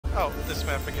Oh, this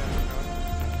map again.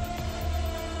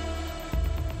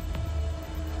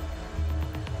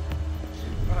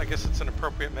 Well, I guess it's an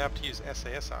appropriate map to use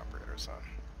SAS operators on.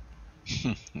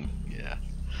 Yeah.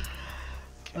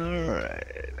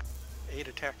 Alright. 8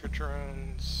 attacker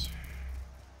drones.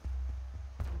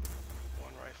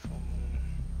 1 rifleman.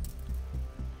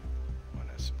 1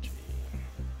 SMG.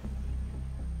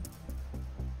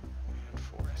 And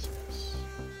 4 SAS.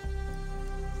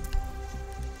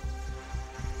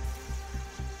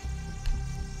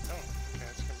 Oh, okay,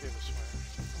 it's gonna be this way.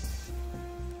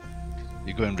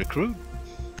 You go and recruit?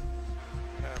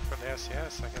 For the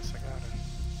SAS, I guess I got it.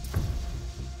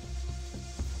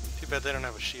 Too bad they don't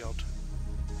have a shield.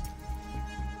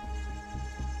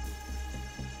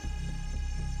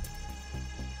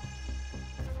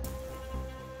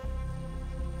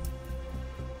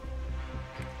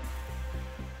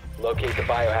 Locate the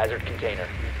biohazard container.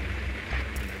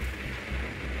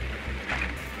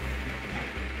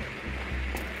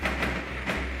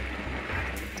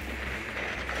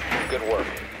 Good work.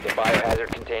 The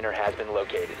biohazard container has been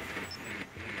located.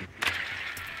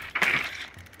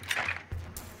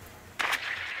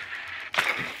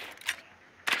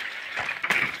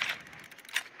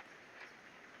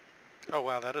 Oh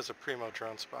wow, that is a primo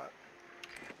drone spot.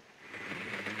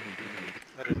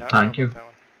 I did not Thank know you. about that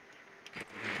one.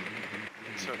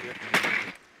 So good.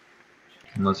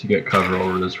 Unless you get cover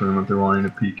over this room if they're wanting to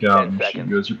peek out 10 and shoot seconds.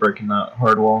 you as you're breaking that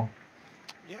hard wall.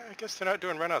 Yeah, I guess they're not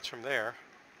doing runouts from there.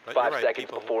 But 5 you're right, seconds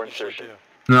people before usually insertion.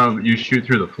 do. No, you shoot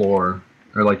through the floor.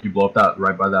 Or like you blow up that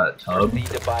right by that tub. Proceed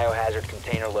to biohazard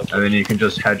container location. And then you can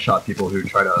just headshot people who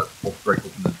try to break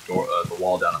open the door, the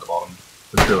wall down at the bottom.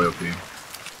 It's really OP.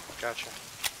 Gotcha.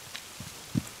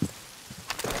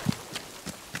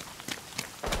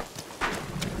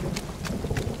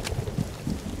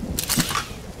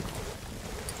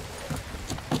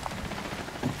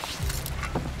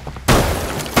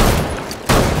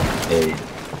 Hey.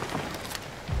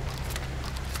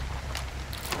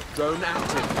 Drone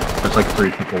active. There's like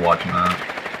 3 people watching that.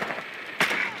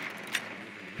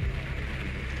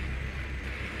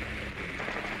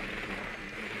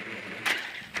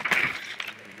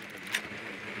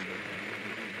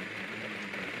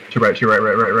 To your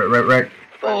right.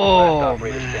 Oh,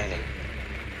 operator standing.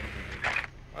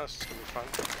 Well, this is gonna be fun.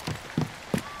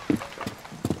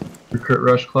 Recruit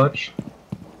rush clutch.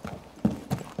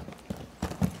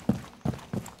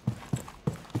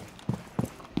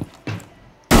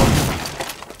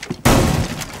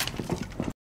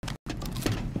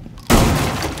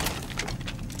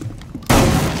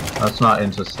 That's not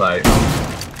into sight.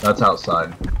 That's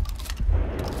outside.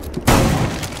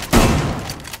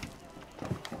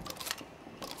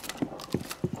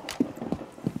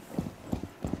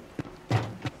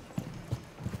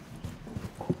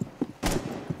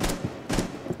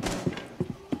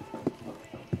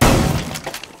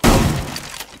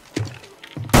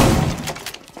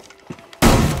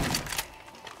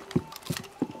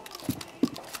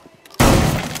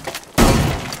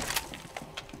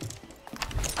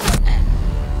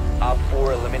 Op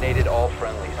 4 eliminated all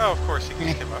friendlies. Oh, of course, he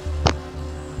just came up.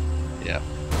 Yeah.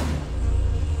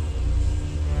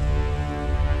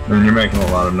 And you're making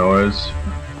a lot of noise.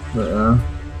 But,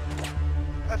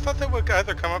 I thought they would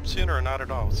either come up sooner or not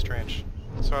at all. It's strange.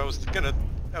 So I was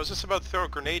just about to throw a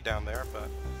grenade down there, but...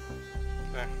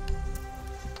 eh.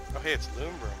 Oh hey, it's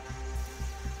loom room.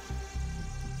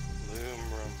 Loom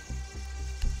room.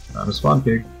 not a spawn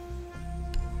peak.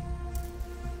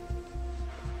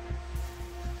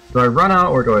 Do I run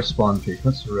out or do I spawn peek?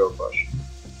 That's the real question.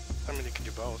 I mean, you can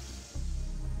do both.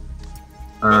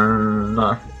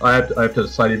 No. I have to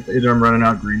decide either I'm running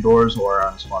out green doors or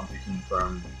I'm spawn peeking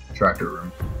from tractor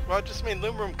room. Well, I just mean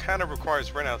loom room kind of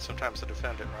requires runouts sometimes to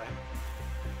defend it, right?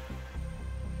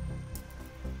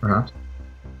 Perhaps.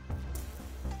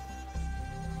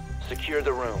 Secure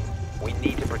the room. We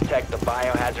need to protect the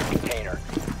biohazard container.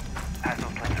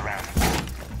 Hostiles placed around.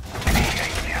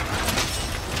 Initiate camera.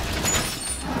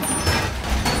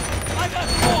 I got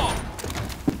small.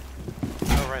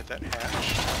 Oh, right, that hatch.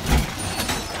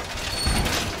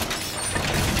 I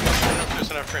don't know if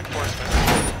there's enough reinforcement.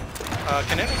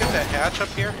 Can anyone get that hatch up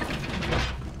here?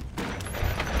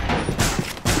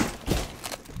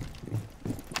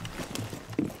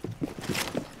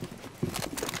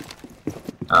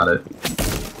 Got it.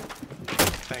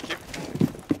 Thank you.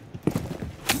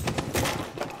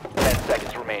 10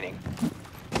 seconds remaining.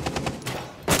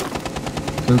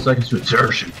 10 seconds to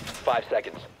insertion. 5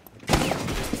 seconds. 4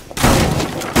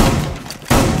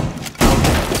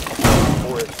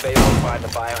 has failed to find the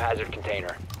biohazard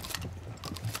container.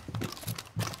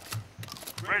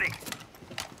 Ready.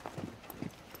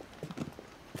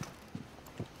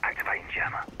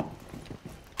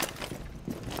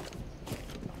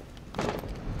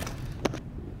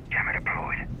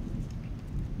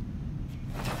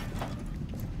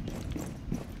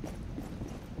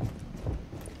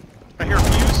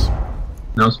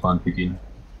 No spawn peeking.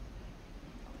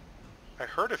 I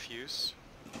heard a fuse.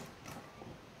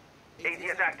 AD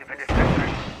is active in this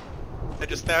sector. They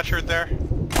just snatchered there.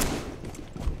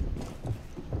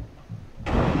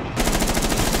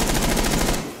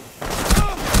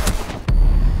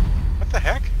 What the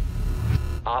heck?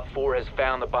 Op 4 has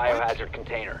found the biohazard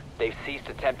container. They've ceased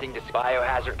attempting to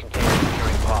biohazard container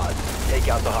securing pods. Take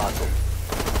out the hostile.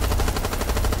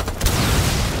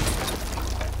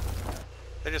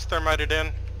 They just thermited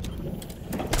in.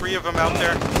 3 of them out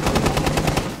there.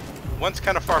 One's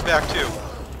kind of far back too.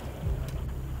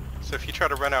 So if you try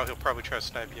to run out, he'll probably try to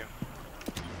snipe you.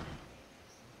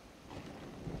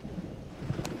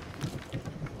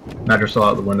 Snatcher saw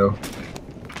out the window.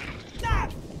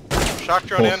 Shock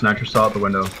drone Full in. snatcher saw out the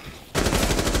window.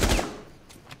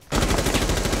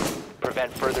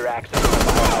 Prevent further access to the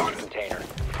biohazard container.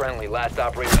 Friendly, last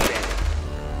operator standing.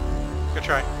 Good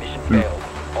try. Mission failed.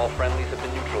 All friendlies have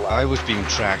been neutralized. I was being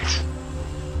tracked.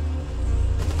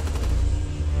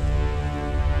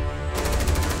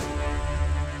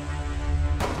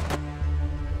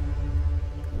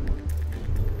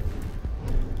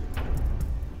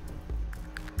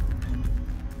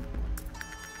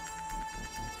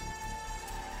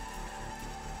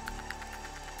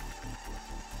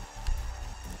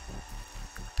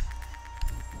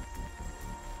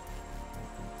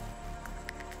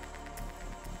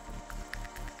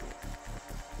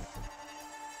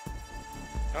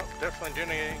 Oh, definitely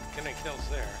getting kills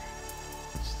there.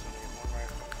 Still need 1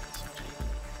 rifle. SMG.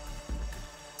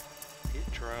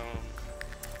 8 drone.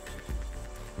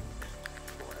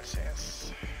 4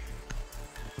 SS.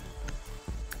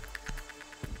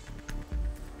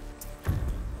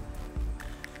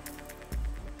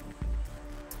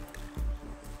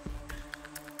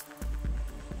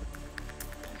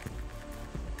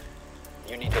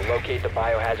 You need to locate the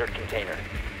biohazard container.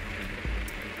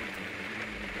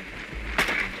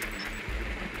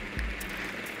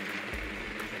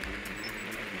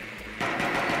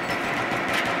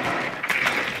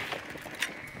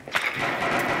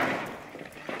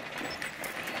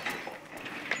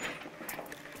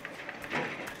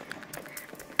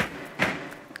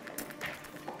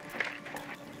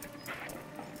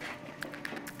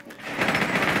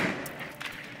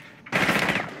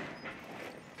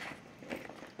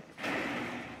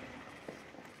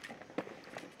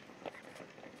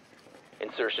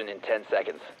 Insertion in 10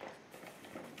 seconds.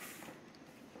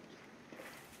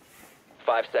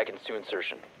 5 seconds to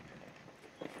insertion.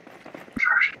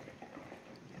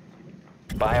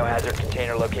 Biohazard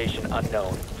container location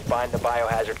unknown. Find the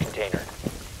biohazard container.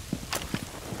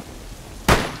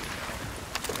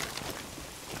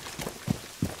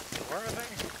 Where are they?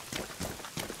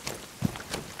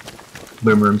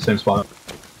 Boom room, same spot.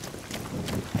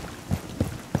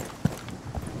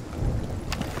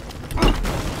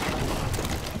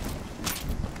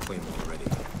 Claymore ready.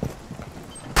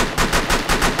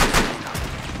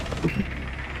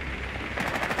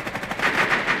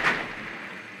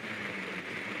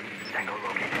 Tango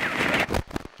located.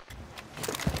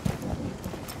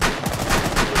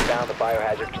 We found the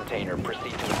biohazard container.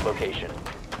 Proceed to its location.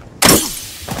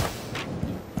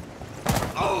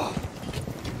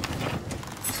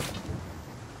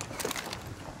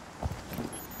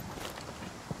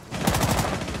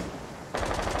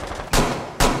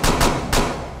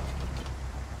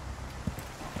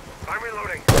 I'm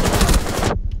reloading.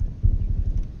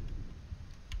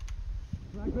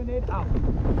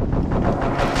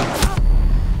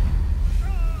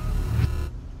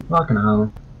 Fucking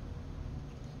hell.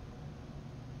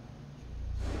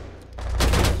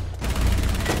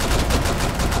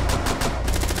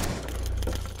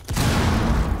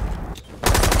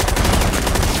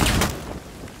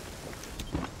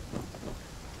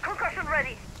 Concussion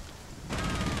ready.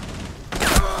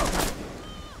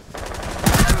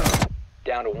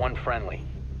 Down to 1 friendly.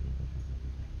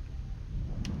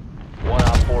 1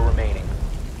 op 4 remaining.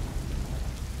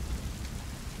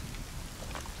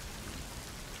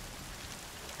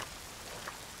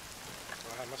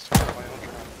 Well, I must have got my own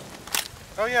drone.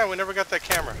 Oh yeah, we never got that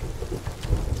camera.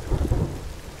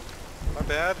 My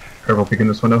bad. Careful peeking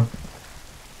this window.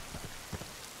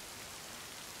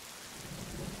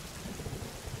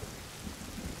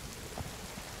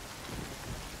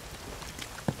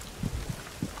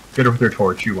 Get her with your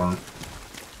torch, you won't.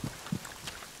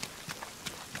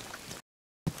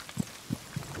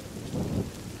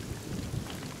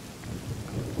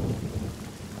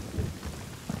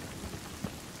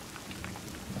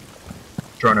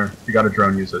 Droner, you got a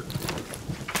drone, use it.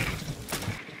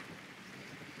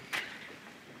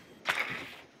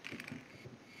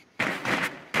 I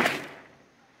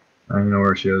don't know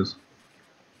where she is.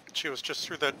 She was just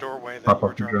through that doorway that Hop you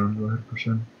were off your dropping. drone, go ahead, push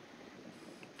in.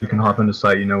 You can hop into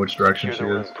sight, you know which direction Secure she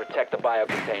the room. is. Protect the bio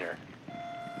container.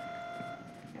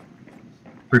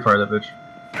 Pre-fire that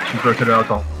bitch. She's rotated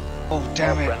alcohol. Oh, All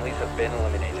damn it. friendlies have been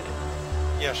eliminated.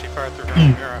 Yeah, she fired through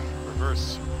her mirror.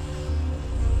 Reverse.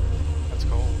 That's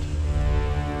cold.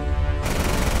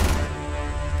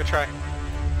 Good try.